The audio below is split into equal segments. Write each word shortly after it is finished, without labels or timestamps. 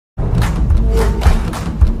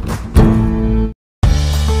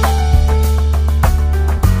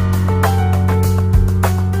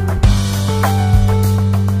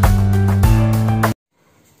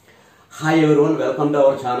everyone, welcome to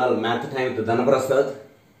our channel Math Time with Dhanaprasad.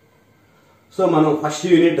 So మనం first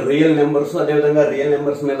unit real numbers అదే విధంగా real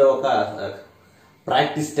numbers మీద ఒక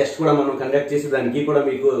practice test కూడా మనం కండక్ట్ చేసి దానికి కూడా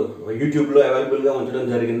మీకు యూట్యూబ్ లో అవైలబుల్ గా ఉంచడం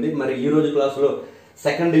జరిగింది. మరి ఈ రోజు క్లాస్ లో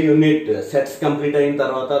సెకండ్ యూనిట్ సెట్స్ కంప్లీట్ అయిన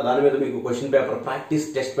తర్వాత దాని మీద మీకు question paper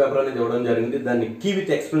practice test paper అనేది ఇవ్వడం జరిగింది. దాన్ని కీ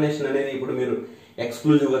విత్ ఎక్స్ప్లెనేషన్ అనేది ఇప్పుడు మీరు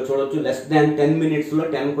ఎక్స్క్లూజివ్ గా చూడొచ్చు. లెస్ దాన్ 10 minutes లో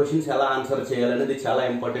 10 క్వశ్చన్స్ ఎలా ఆన్సర్ చేయాలనేది చాలా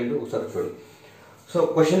ఇంపార్టెంట్. ఒకసారి చూడండి. So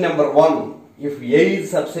question number 1, if A is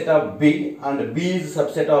subset of B and B is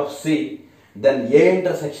subset of C, then A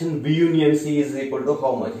intersection B union C is equal to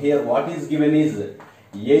how much? Here what is given is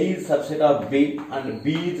A is subset of B and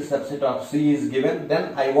B is subset of C is given. Then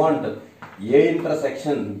I want A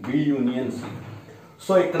intersection B union C.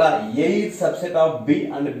 So ikkada A is subset of B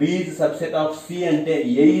and B is subset of C ante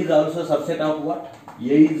A is also subset of what?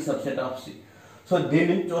 A is subset of C. So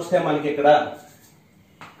దీన్ని చూస్తే మనకి ఇక్కడ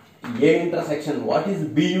A intersection, what is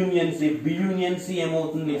B union C? B union C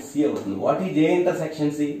ఏమవుతుంది? C అవుతుంది. What is A intersection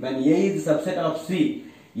C? When A is subset of C,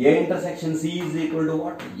 A intersection C is equal to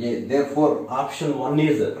what? A. Therefore, option 1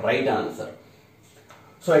 is right answer.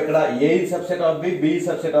 So ఇక్కడ A is subset of B, B is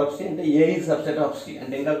subset of C అంటే A is subset of C.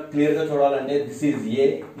 అంటే ఇంకా clear గా చూడాలంటే this is A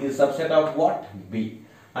is subset of what? B.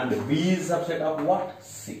 And B is subset of what?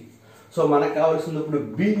 C. So మనకు కావాల్సింది ఇప్పుడు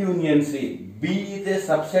B union C. B is a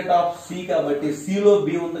subset of C కాబట్టి C లో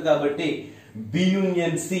B ఉంది కాబట్టి B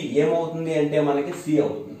యూనియన్ C ఏమవుతుంది అంటే మనకి C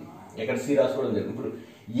అవుతుంది. ఇక్కడ C రాసుకోవడం జరిగింది. ఇప్పుడు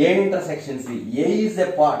A intersection C, A is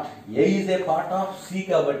a part of C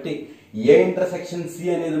కాబట్టి A ఇంటర్సెక్షన్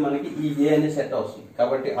C అనేది మనకి ఈ A అనే సెట్ అవుతుంది.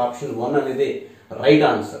 కాబట్టి ఆప్షన్ 1 అనేది right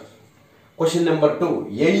answer. Question number 2,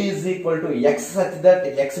 A is equal to X such that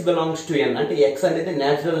X belongs to N అంటే X అనేది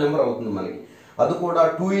న్యాచురల్ నెంబర్ అవుతుంది మనకి. అది కూడా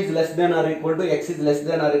 2 is less than or equal to X is less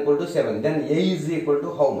than or equal to 7. Then A is equal to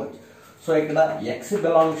how much? So ఇక్కడ X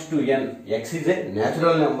belongs to N. X is a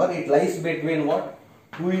natural number. It lies between what?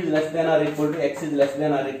 2 is less than or equal to X is less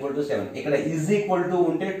than or equal to 7. ఇక్కడ is equal to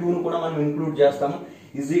ఉంటే 2 ను కూడా మనం include చేస్తాము.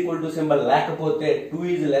 is equal to symbol లేకపోతే 2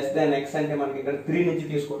 is less than X అంటే మనకి ఇక్కడ 3 నుంచి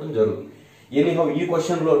తీసుకోవడం జరుగుతుంది. ఎనీహౌ ఈ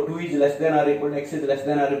క్వశ్చన్ లో 2 is less than or equal to X is less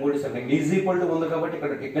than or equal to 7. is equal to ఉంది కాబట్టి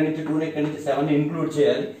ఇక్కడ నుంచి 2 ని ఇక్కడ నుంచి 7 ని ఇంక్లూడ్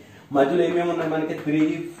చేయాలి. మధ్యలో ఏమేమి ఉన్నాయి మనకి 3,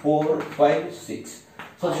 4, 5, 6.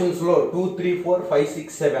 క్వశ్చన్స్ లో 2, 3, 4, 5,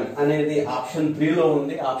 6, 7 అనేది ఆప్షన్ 3 లో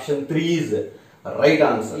ఉంది. Option 3 is right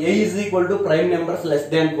answer. A is equal to prime numbers less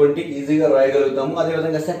than 20 ఈజీగా రాయగలుగుతాము. అదే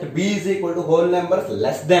విధంగా set B is equal to whole numbers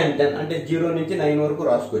less than 10 అంటే 0 నుంచి 9 వరకు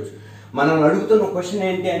రాసుకోవచ్చు. మనం అడుగుతున్న క్వశ్చన్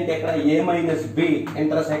ఏంటి అంటే ఇక్కడ A minus B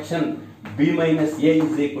intersection B minus A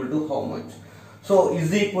is equal to how much? So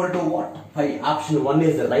is equal to what? 5. Option 1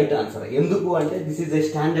 is the right answer. ఎందుకు అంటే this is a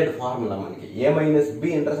standard formula మనకి. A minus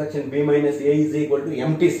B intersection B minus A is equal to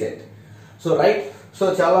empty set. So right? So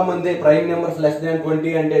చాలా మంది prime numbers less than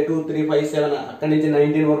 20 అంటే 2, 3, 5, 7 అక్కడి నుంచి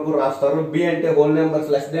 19 వరకు రాస్తారు. B అంటే హోల్ నెంబర్స్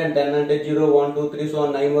లెస్ దాన్ 10 అంటే 0, 1, 2, 3 సో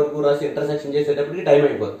 9 వరకు రాసి ఇంటర్సెక్షన్ చేసేటప్పటికి టైం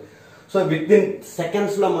అయిపోతుంది. సో విత్ ఇన్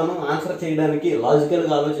సెకండ్స్ లో మనం ఆన్సర్ చేయడానికి లాజికల్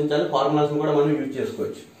గా ఆలోచించాలి. ఫార్ములాస్ కూడా మనం యూజ్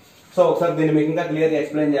చేసుకోవచ్చు. సో ఒకసారి దీన్ని మీకు ఇంకా క్లియర్గా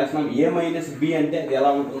ఎక్స్ప్లెయిన్ చేస్తున్నాం. A minus B అంటే అది ఎలా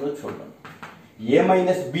ఉంటుందో చూద్దాం. A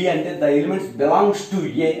minus B అంటే the elements belongs to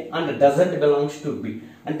A and doesn't belongs to B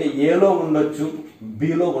అంటే A లో ఉండొచ్చు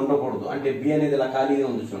B లో ఉండకూడదు. అంటే B అనేది ఇలా ఖాళీగా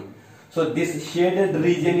ఉండొచ్చు. So this shaded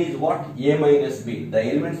region is what? A minus B. The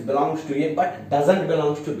elements belongs to A but doesn't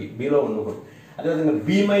belongs to B లో ఉండకూడదు. అదేవిధంగా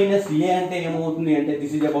B minus A అంటే ఏమవుతుంది అంటే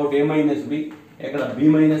this is about A minus B. ఇక్కడ B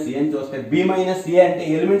minus A అని చూస్తే B minus A అంటే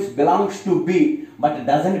elements belongs to B but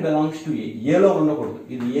doesn't belongs to A లో ఉండకూడదు.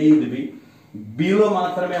 ఇది A ఇది B. B లో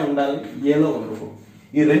మాత్రమే ఉండాలి, A లో ఉండకూడదు.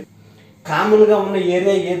 ఈ రెండు కామన్ గా ఉన్న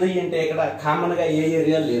ఏరియా ఏది అంటే ఇక్కడ కామన్ గా ఏ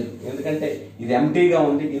ఏరియా లేదు. ఎందుకంటే ఇది ఎంటీగా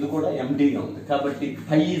ఉంది, ఇది కూడా ఎంటీగా ఉంది. కాబట్టి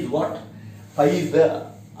 5 is what? 5 is the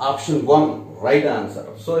option 1 right answer.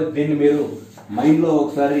 So దీన్ని మీరు మైండ్ లో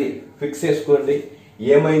ఒకసారి ఫిక్స్ చేసుకోండి.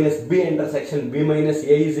 A minus B intersection B minus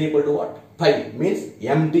A is equal to what? 5 means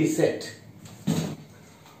empty set.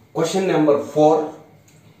 Question number 4,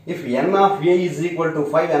 if n of A is equal to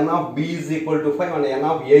 5, n of B is equal to 5 and n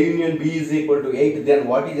of A union B is equal to 8, then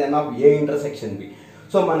what is n of A intersection B?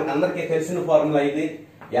 So మనకు అందరికీ తెలిసిన formula ఇది.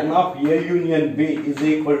 n of A union B is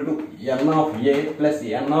equal to n of A plus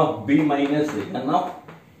n of B minus n of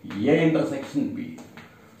A intersection B.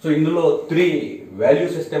 So ఇందులో 3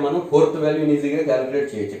 values ఇస్తే మనం 4th వాల్యూని ఈజీగా calculate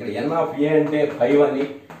చేయొచ్చు. ఇక్కడ n of A అంటే 5 అని,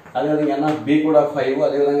 అదేవిధంగా n of B కూడా 5,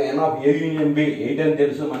 అదేవిధంగా n of A union B 8 అని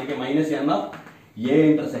తెలుసు మనకి, minus n of A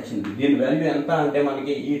intersection B. దీని వాల్యూ ఎంత అంటే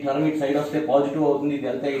మనకి ఈ టర్మ్ ఇట్ సైడ్ వస్తే పాజిటివ్ అవుతుంది, ఇది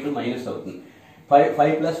ఎంత ఇటు మైనస్ అవుతుంది.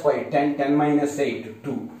 5 plus 5 10, 10 minus 8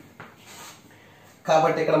 2.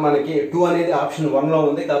 కాబట్టి ఇక్కడ మనకి 2 అనేది ఆప్షన్ 1 లో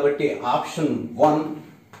ఉంది. కాబట్టి option 1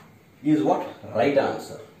 is what? Right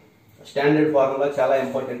answer. Standard formula చాలా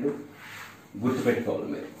ఇంపార్టెంట్. గుర్తుపెట్టుకోవాలి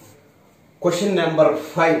మీరు. Question number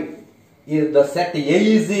 5 is the set A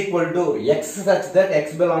is equal to x such that x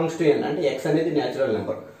belongs to n. అంటే x అనేది natural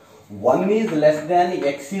number. 1 is less than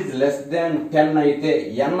x is less than 10 అయితే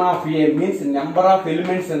n of a means number of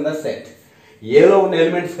elements in the set. ఏలో ఉన్న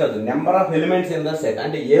elements కాదు, number of elements in the set.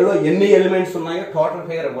 అంటే ఏలో ఎన్ని elements ఉన్నాయో టోటల్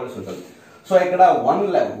ఫిగర్ ఇవ్వాల్సి ఉంటుంది. సో ఇక్కడ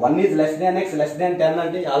 1 is less than x less than 10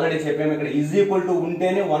 అంటే ఆల్రెడీ చెప్పాము, ఇక్కడ ఈజ్ ఈక్వల్ టు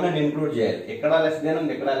ఉంటేనే 1 అని ఇంక్లూడ్ చేయాలి. ఇక్కడ లెస్ దాన్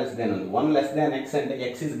ఉంది, ఇక్కడ లెస్ దాన్ ఉంది. 1 లెస్ దాన్ ఎక్స్ అంటే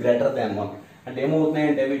ఎక్స్ ఈజ్ గ్రేటర్ దాన్ 1 అంటే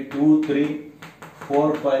ఏమవుతున్నాయంటే అవి 2 3 4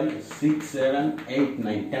 5 6 7 8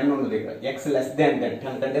 9 10 ఉన్నది. ఇక్కడ ఎక్స్ లెస్ దాన్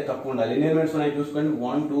 10 కంటే తక్కువ ఉండాలి. ఎన్ని ఎలిమెంట్స్ ఉన్నాయి చూసుకోండి,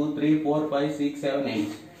 1 2 3 4 5 6 7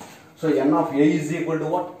 8. So n of a is equal to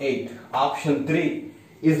what? 8. Option 3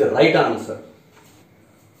 is the right answer.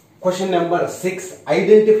 Question number 6.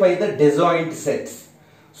 Identify the disjoint sets.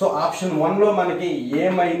 So option 1 లో మనకి a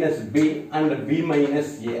minus b and b minus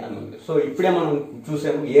a అని ఉంది. సో ఇప్పుడే మనం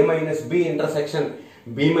చూసాము a minus b intersection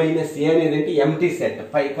b minus a అనేది ఏంటి? Empty set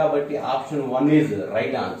 5 కాబట్టి option 1 is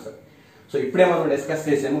right answer. So ఇప్పుడే మనం డిస్కస్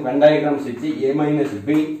చేసాము, వెన్ డయాగ్రామ్స్ ఇచ్చి a minus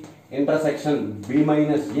b intersection b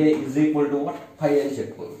minus a is equal to what? 5 అని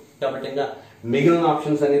చెప్పుకున్నాం. కాబట్టి ఇంకా మిగిలిన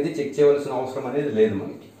ఆప్షన్స్ అనేది చెక్ చేయవలసిన అవసరం అనేది లేదు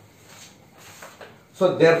మనకి. So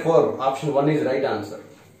therefore option 1 is right answer.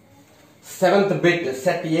 7th bit,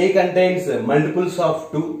 set A contains multiples of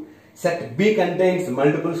 2, set B contains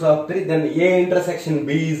multiples of 3, then A intersection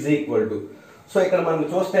B is equal to. So ఇక్కడ మనం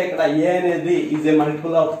చూస్తే ఇక్కడ A అనేది is a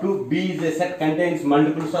multiple of 2, B is a set contains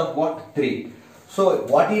multiples of what? 3. So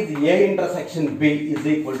what is A intersection B is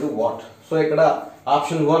equal to what? So ఇక్కడ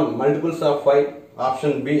option 1 multiples of 5,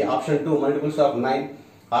 option B option 2 multiples of 9,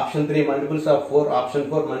 option 3 multiples of 4, option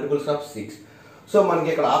 4 multiples of 6. So మనకి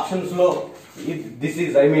ఇక్కడ options లో this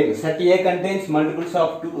is set A contains multiples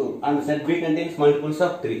of 2 and set B contains multiples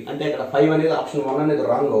of 3 అంటే ఇక్కడ 5 అనేది option 1 అనేది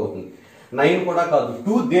wrong అవుతుంది. 9 కూడా కాదు.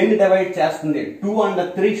 2 దేన్ని డివైడ్ చేస్తుంది? 2 and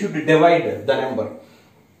 3 should divide the number.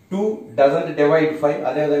 2 doesn't divide 5,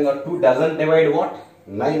 అదేవిధంగా 2 డజంట్ డివైడ్ వాట్?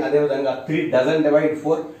 9, అదేవిధంగా 3 doesn't divide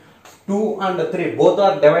 4. 2 and 3 both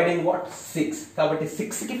are dividing what? 6. కాబట్టి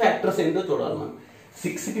 6 కి ఫ్యాక్టర్స్ ఏంటో చూడాలి మనం.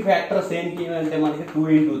 6 కి ఫ్యాక్టర్స్ ఏంటి అంటే మనకి 2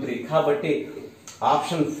 into 3. కాబట్టి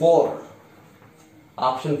ఆప్షన్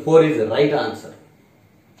 4 ఈజ్ రైట్ ఆన్సర్.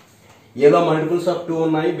 ఏలో మల్టిపుల్స్ ఆఫ్ 2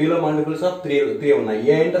 ఉన్నాయి, బిలో మల్టిపుల్స్ ఆఫ్ 3 ఉన్నాయి.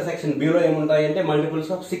 ఏ ఇంటర్సెక్షన్ బిలో ఏముంటాయి అంటే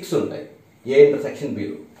మల్టిపుల్స్ ఆఫ్ 6 ఉంటాయి A intersection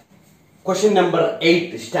below. Question number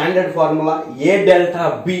 8, standard formula A delta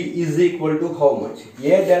B is equal to how much?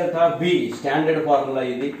 A delta B standard formula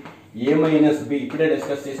ఇది. A minus B ఇప్పుడే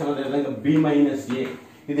discuss చేసాము, అదేవిధంగా B minus A.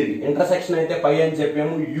 ఇది intersection అయితే పై అని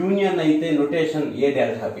చెప్పాము, యూనియన్ అయితే notation A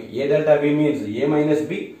delta B. A delta B means A minus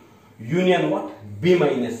B union what? B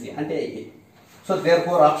minus A అంటే A. So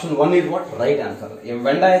therefore option 1 is what? Right answer.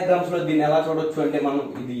 Venn diagrams లో దీన్ని ఎలా చూడొచ్చు అంటే మనం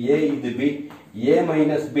ఇది A ఇది B, A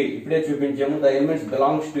మైనస్ B ఇప్పుడే చూపించాము. The elements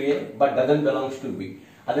belongs to A but doesn't belongs to B.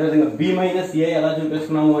 అదేవిధంగా B మైనస్ A ఎలా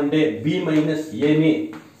చూపిస్తున్నాము అంటే B మైనస్ A ని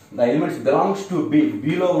the elements belongs to B, B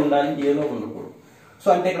లో ఉండాలి, A లో ఉండకూడదు. సో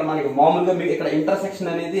అంటే ఇక్కడ మనకి మామూలుగా మీకు ఇక్కడ ఇంటర్సెక్షన్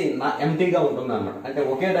అనేది ఎంటీగా ఉంటుంది అన్నమాట. అంటే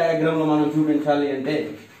ఒకే డయాగ్రామ్ లో మనం చూపించాలి అంటే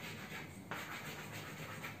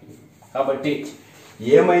కాబట్టి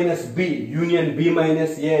A minus B union B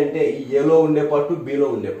minus A అంటే ఈ A లో ఉండే పార్ట్ B లో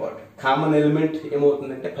ఉండే పార్ట్. కామన్ ఎలిమెంట్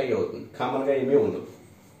ఏమవుతుందంటే 5 అవుతుంది, కామన్ గా ఏమీ ఉండదు.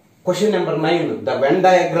 Question number 9, the Venn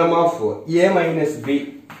diagram of A minus B.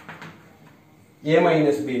 A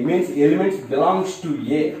minus B means elements belongs to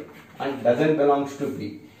A and doesn't belongs to B.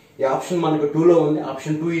 ఈ ఆప్షన్ మనకు 2 లో ఉంది.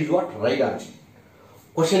 Option 2 is what? Right answer.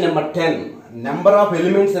 Question number 10. Number of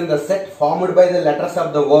elements in the set formed by the letters of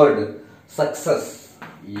the word success.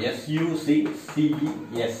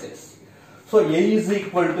 SUCCESS. So A is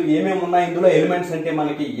equal to ఏమేమి ఉన్నాయి ఇందులో elements అంటే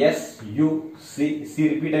మనకి SUC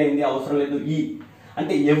repeat అయింది, అవసరం లేదు. E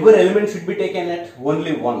అంటే ఎవరి element should be taken at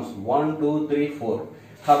only once. 1 2 3 4.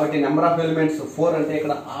 కాబట్టి నెంబర్ ఆఫ్ ఎలిమెంట్స్ 4 అంటే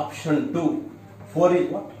ఇక్కడ option 2 4 is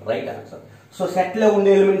what? Right answer. So set లో ఉండే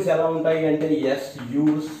ఎలిమెంట్స్ ఎలా ఉంటాయి అంటే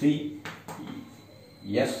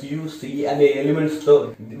SUC అనే ఎలిమెంట్స్ తో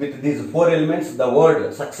with these 4 elements the word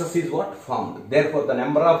success is what? Formed. Therefore the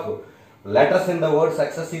number of letters in the word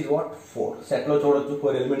success is what? 4. Set లో చూడొచ్చు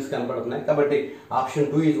 4 elements కనపడుతున్నాయి కాబట్టి option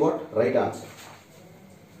 2 is what? Right answer.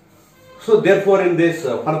 So therefore in this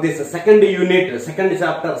for this second unit, second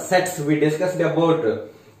chapter sets, we discussed about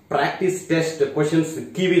practice test questions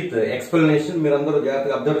key with explanation. మీరు అందరూ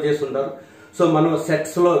జాగ్రత్తగా observe చేస్తుంటారు. So మనం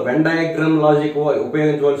sets లో వెన్ డయాగ్రామ్ లాజిక్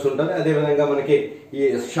ఉపయోగించవలసి ఉంటుంది. అదేవిధంగా మనకి ఈ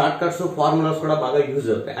షార్ట్ కట్స్ ఫార్ములాస్ కూడా బాగా యూజ్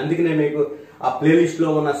అవుతాయి. అందుకనే మీకు ఆ ప్లేలిస్ట్ లో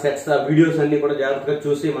ఉన్న సెట్స్ ఆ వీడియోస్ అన్ని కూడా జాగ్రత్తగా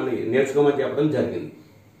చూసి మనం నేర్చుకోమని చెప్పడం జరిగింది.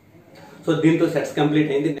 సో దీంతో సెట్స్ కంప్లీట్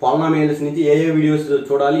అయింది. పాలినామియల్స్ నుంచి ఏ వీడియోస్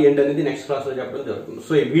చూడాలి ఏంటనేది నెక్స్ట్ క్లాస్ లో చెప్పడం జరుగుతుంది.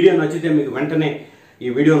 సో ఈ వీడియో నచ్చితే మీకు వెంటనే ఈ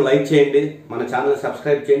వీడియోని లైక్ చేయండి, మన ఛానల్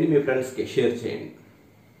సబ్స్క్రైబ్ చేయండి, మీ ఫ్రెండ్స్కి షేర్ చేయండి.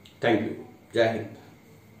 Thank you. జై హింద్.